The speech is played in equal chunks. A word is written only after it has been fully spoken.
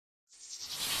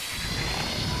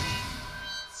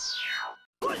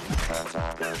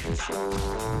All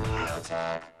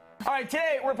right,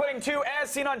 today we're putting two As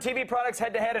Seen on TV products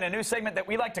head-to-head in a new segment that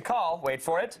we like to call, wait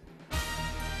for it,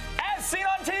 As Seen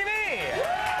on TV!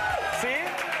 See?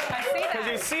 I see that. Because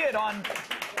you see it on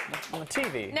the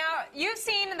TV. Now, you've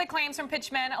seen the claims from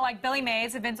pitchmen like Billy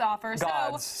Mays and Vince Offer.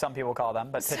 Gods, some people call them,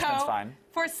 but pitchmen's fine.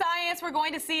 For science, we're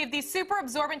going to see if these super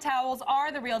absorbent towels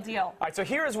are the real deal. All right, so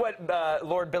here's what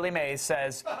Lord Billy Mays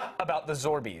says about the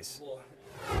Zorbeez.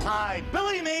 Hi,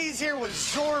 Billy Mays here with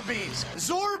Zorbeez.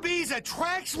 Zorbeez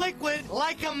attracts liquid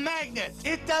like a magnet.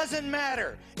 It doesn't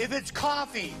matter if it's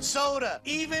coffee, soda,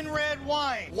 even red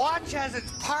wine. Watch as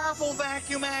its powerful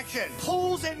vacuum action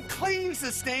pulls and cleans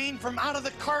the stain from out of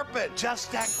the carpet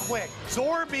just that quick.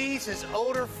 Zorbeez is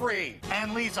odor-free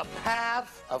and leaves a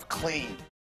path of clean.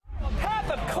 A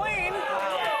path of clean?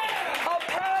 A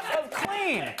path of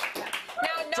clean.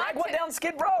 Drag one down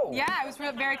Skid Row. Yeah, it was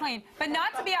very clean. But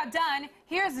not to be outdone,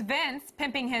 here's Vince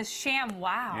pimping his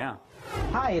Sham-Wow. Yeah.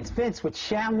 Hi, it's Vince with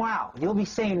Sham-Wow. You'll be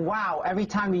saying wow every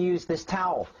time you use this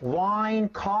towel. Wine,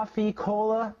 coffee,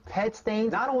 cola, pet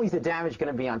stains. Not only is the damage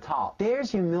going to be on top,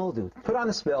 there's your mildew. Put on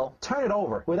the spill, turn it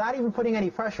over. Without even putting any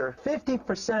pressure,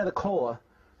 50% of the cola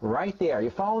right there. You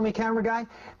following me, camera guy?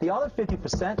 The other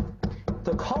 50%,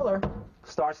 the color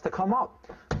starts to come up.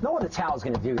 No other towel's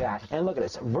going to do that. And look at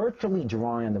this, virtually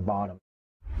dry on the bottom.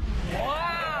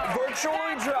 Wow.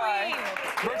 Virtually dry.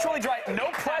 Virtually dry. No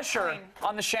pressure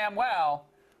on the Sham-Wow.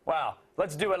 Wow.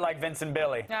 Let's do it like Vince and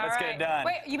Billy. Let's get it done.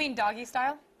 Wait, you mean doggy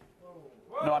style?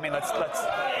 No, I mean let's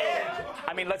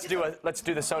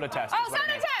do the soda test. Oh,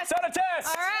 soda test. Soda test.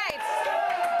 All right.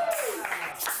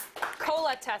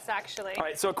 Cola test, actually. All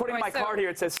right. So according to my card here,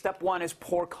 it says step 1 is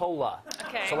pour cola.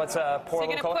 Okay. So let's pour a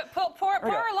little cola. Pour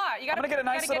a lot. You gotta get a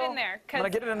nice little. Get in there. I'm gonna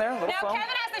get it in there. A little now foam. Kevin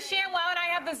has the Sham-Wow and I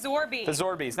have the Zorbeez. The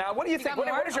Zorbeez. Now, what do you think?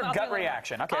 What is your gut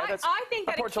reaction? Okay, I think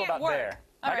that it can't work. There.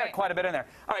 All I got right. quite a bit in there.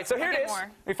 All right, so here it is. Are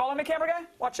you following me, camera guy?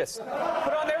 Watch this. Put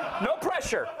it on there. No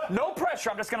pressure. No pressure.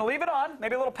 I'm just going to leave it on.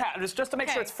 Maybe a little pat, just to make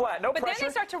sure it's flat. No pressure. But then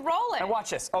they start to roll it. And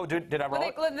watch this. Oh, dude, did I roll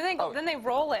it? Then they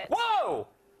roll it. Whoa!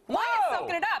 Whoa! Why is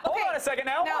soaking it up? Hold on a second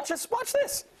now. Watch this. Watch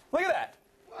this. Look at that.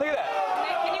 Look at that.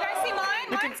 Can you guys see mine?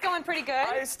 Mine's going pretty good.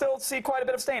 I still see quite a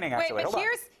bit of staining, actually. Wait, but Hold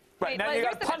on. Right, now you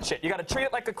got to punch it. You got to treat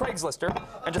it like a Craigslist-er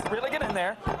and just really get in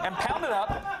there and pound it up,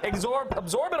 absorb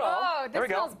it all. Oh, There we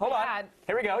go. Hold on.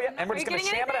 Here we go. Yeah, and we're just going to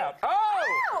sham it out.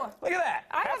 Oh! Look at that.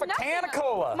 Half a can of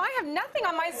cola. I have nothing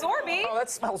on my Zorbeez. Oh,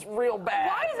 that smells real bad.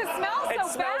 Why does it smell so bad?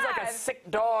 It smells like a sick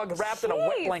dog wrapped in a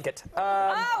wet blanket.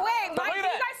 Oh, wait. Look at You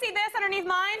that. guys see this underneath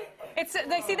mine?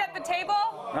 They see that at the table?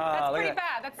 That's pretty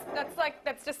bad.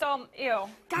 That's just all, ew.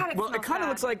 God, it smells it kind of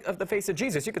looks like the face of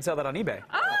Jesus. You could sell that on eBay.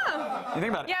 Oh! You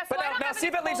think about it. Yeah, so but now see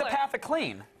if it leaves a path of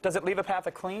clean. Does it leave a path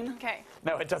of clean? Okay.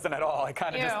 No, it doesn't at all. It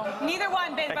kind of just... Neither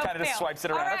one, it kind of just swipes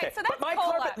it around. All right, okay. so that's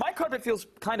but my carpet feels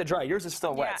kind of dry. Yours is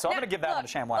still wet, so I'm going to give that one a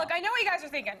Sham-Wow. Look, I know what you guys are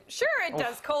thinking. Sure, it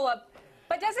does cola,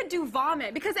 but does it do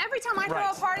vomit? Because every time I throw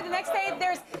a party the next day,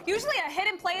 there's usually a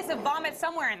hidden place of vomit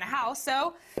somewhere in the house.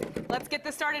 So let's get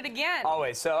this started again.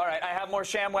 Always. So, all right, I have more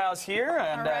Sham-Wows here,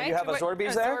 and you have a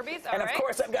Zorbeez there. And, of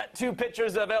course, I've got 2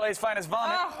 pictures of LA's finest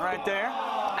vomit right there. And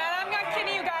I'm not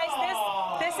kidding you guys.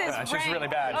 This is rank. It's really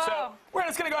bad. So we're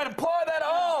just going to go ahead and pour that.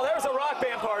 Oh, there's a rock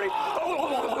band party.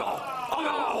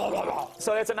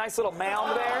 So that's a nice little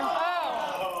mound there.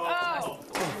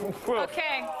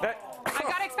 Okay. I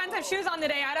got expensive shoes on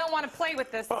today. I don't want to play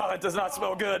with this. Oh, it does not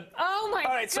smell good. Oh, my God.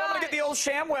 All right, so I'm going to get the old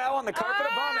Sham-Wow on the carpet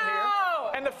of vomit here.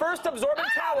 And the first absorbent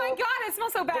towel. Oh, my God, it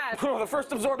smells so bad. The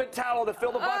first absorbent towel to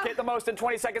fill the bucket the most in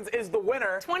 20 seconds is the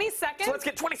winner. 20 seconds? So let's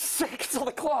get 20 seconds on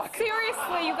the clock.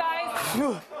 Seriously, you guys.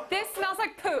 This smells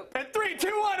like poop. And 3, 2,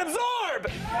 1,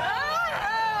 absorb!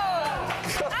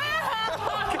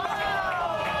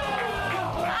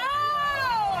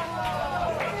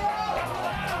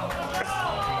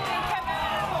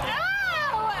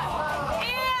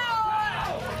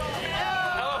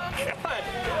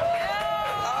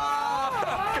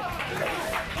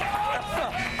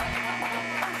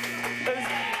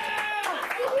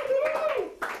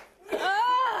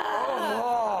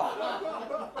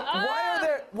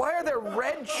 Why are there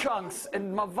red chunks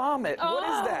in my vomit? What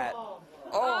is that?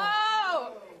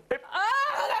 Oh,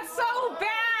 that's so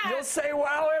bad. You'll say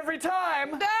wow every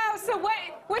time. No, so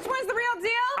wait, which one's the real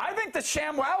deal? I think the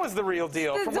Sham-Wow is the real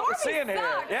deal from what we're seeing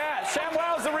here. Yeah,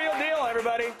 Sham-Wow is the real deal,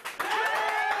 everybody. All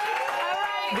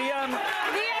right. The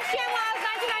Sham-Wow is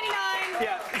 $19.99.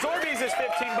 Yeah, Zorbeez is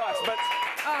 $15, but...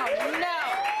 Oh,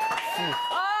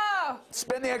 no.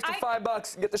 Spend the extra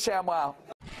 $5 and get the Sham-Wow.